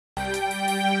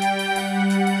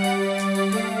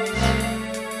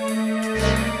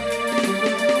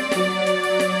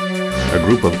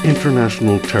group of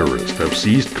international terrorists have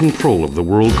seized control of the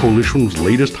World Coalition's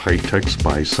latest high-tech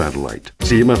spy satellite.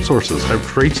 CMF sources have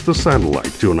traced the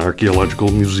satellite to an archaeological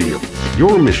museum.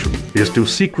 Your mission is to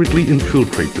secretly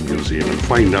infiltrate the museum and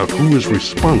find out who is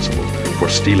responsible for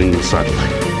stealing the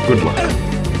satellite. Good luck.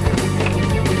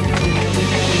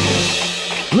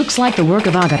 Looks like the work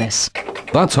of Agares.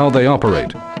 That's how they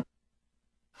operate.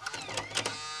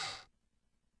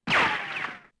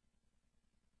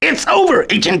 It's over,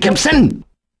 Agent Gibson!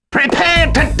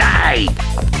 Prepare to die!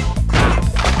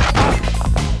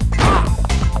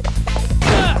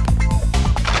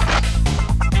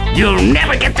 You'll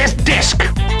never get this disc!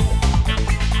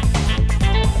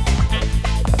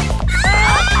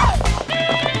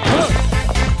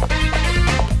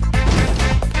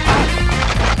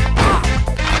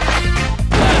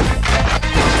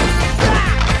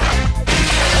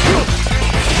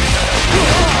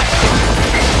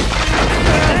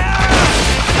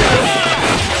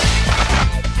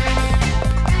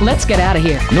 Let's get out of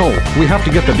here. No, we have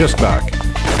to get the disc back.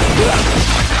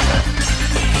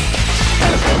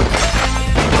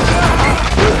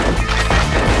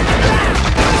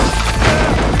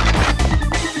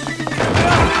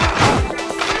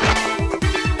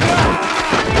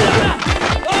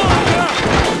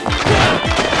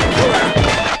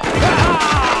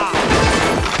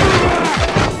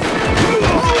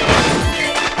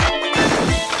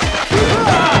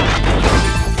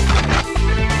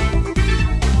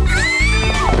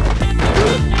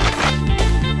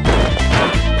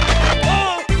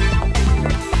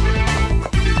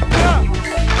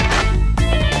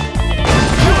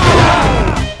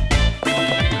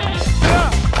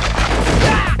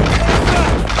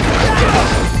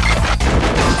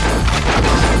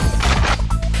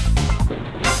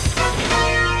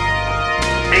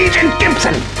 Agent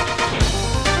Gibson!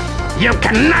 You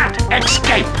cannot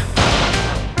escape!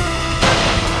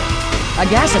 A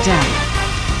gas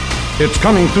attack. It's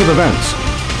coming through the vents.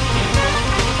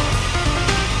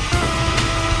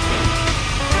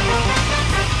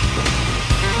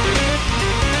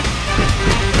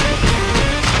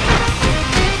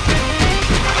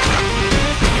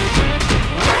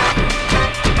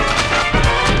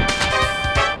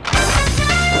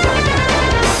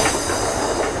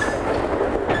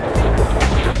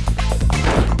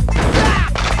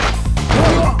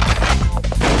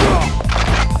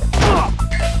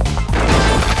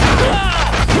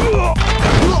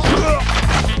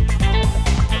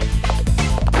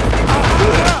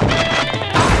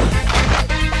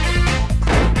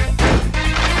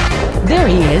 There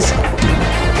he is.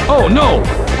 Oh, no!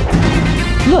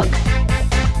 Look.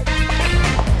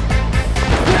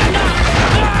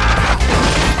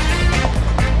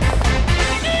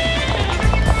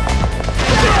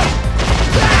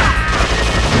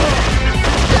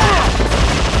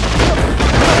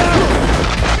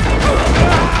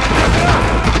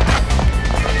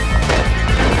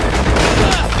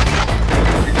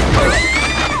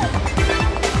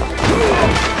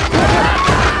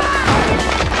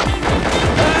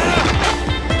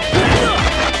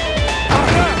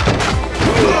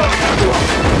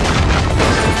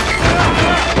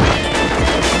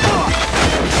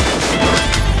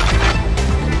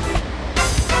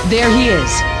 There he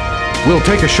is. We'll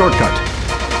take a shortcut.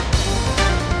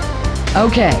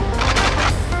 Okay.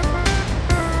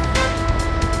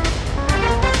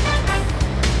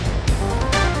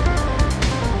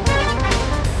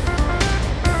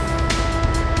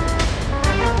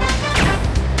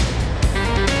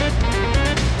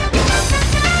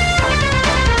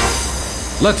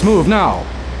 Let's move now.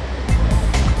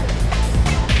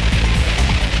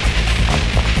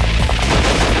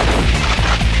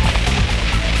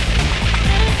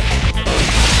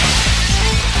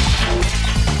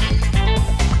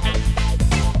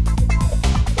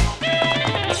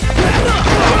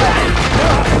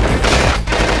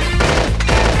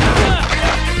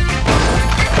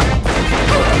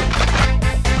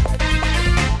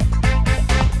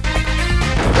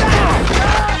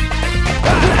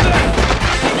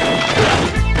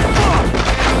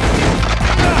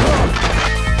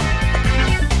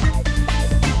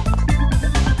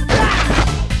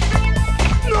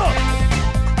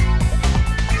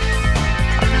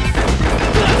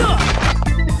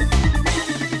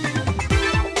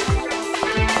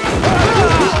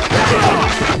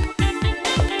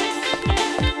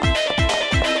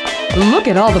 Look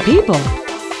at all the people.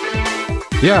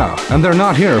 Yeah, and they're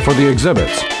not here for the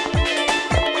exhibits.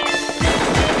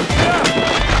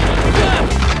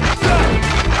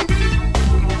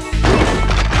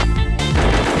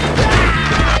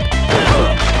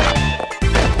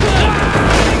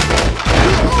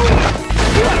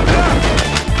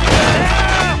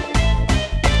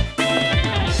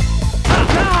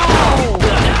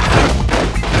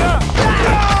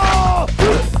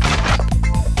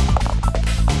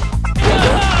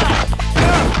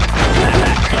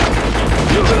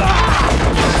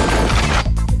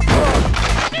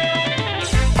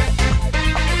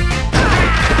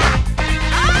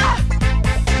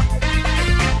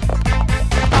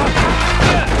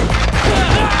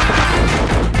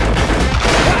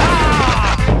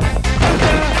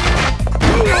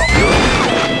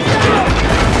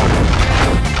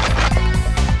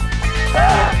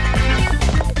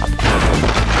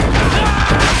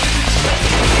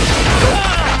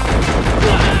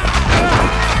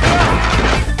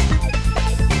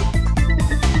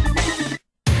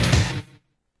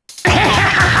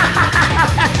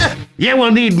 You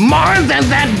will need more than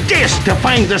that disc to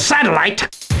find the satellite.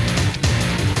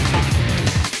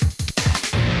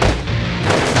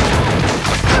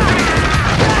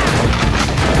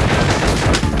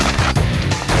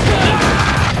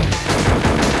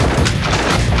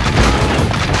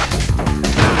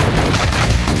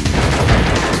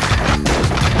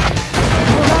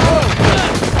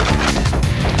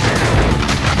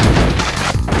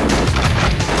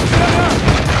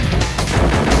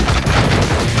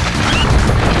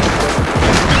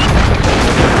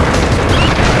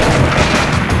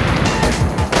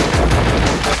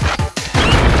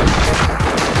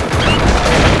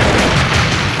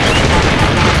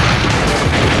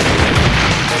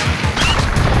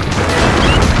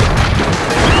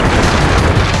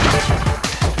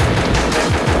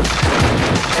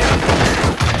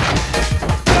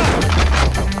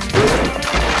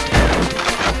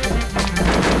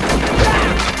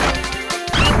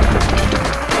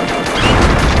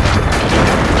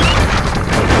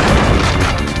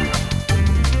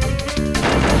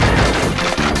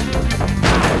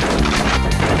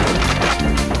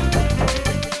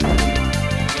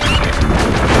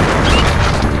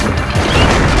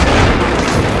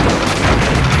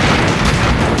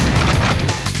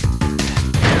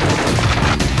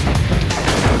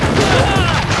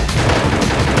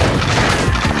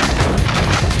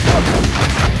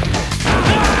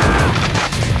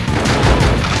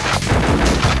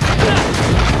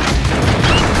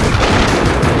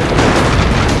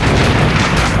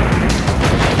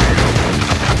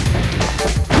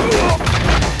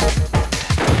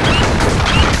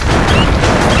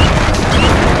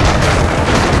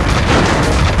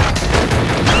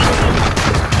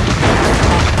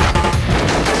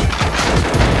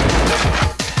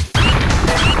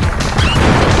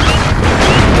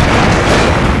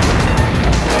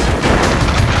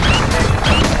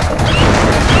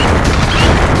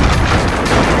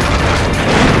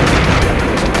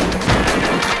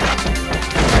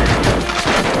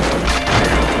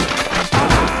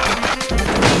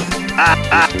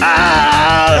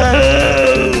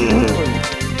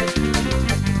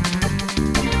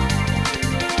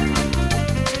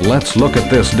 Let's look at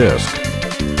this disc.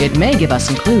 It may give us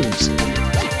some clues.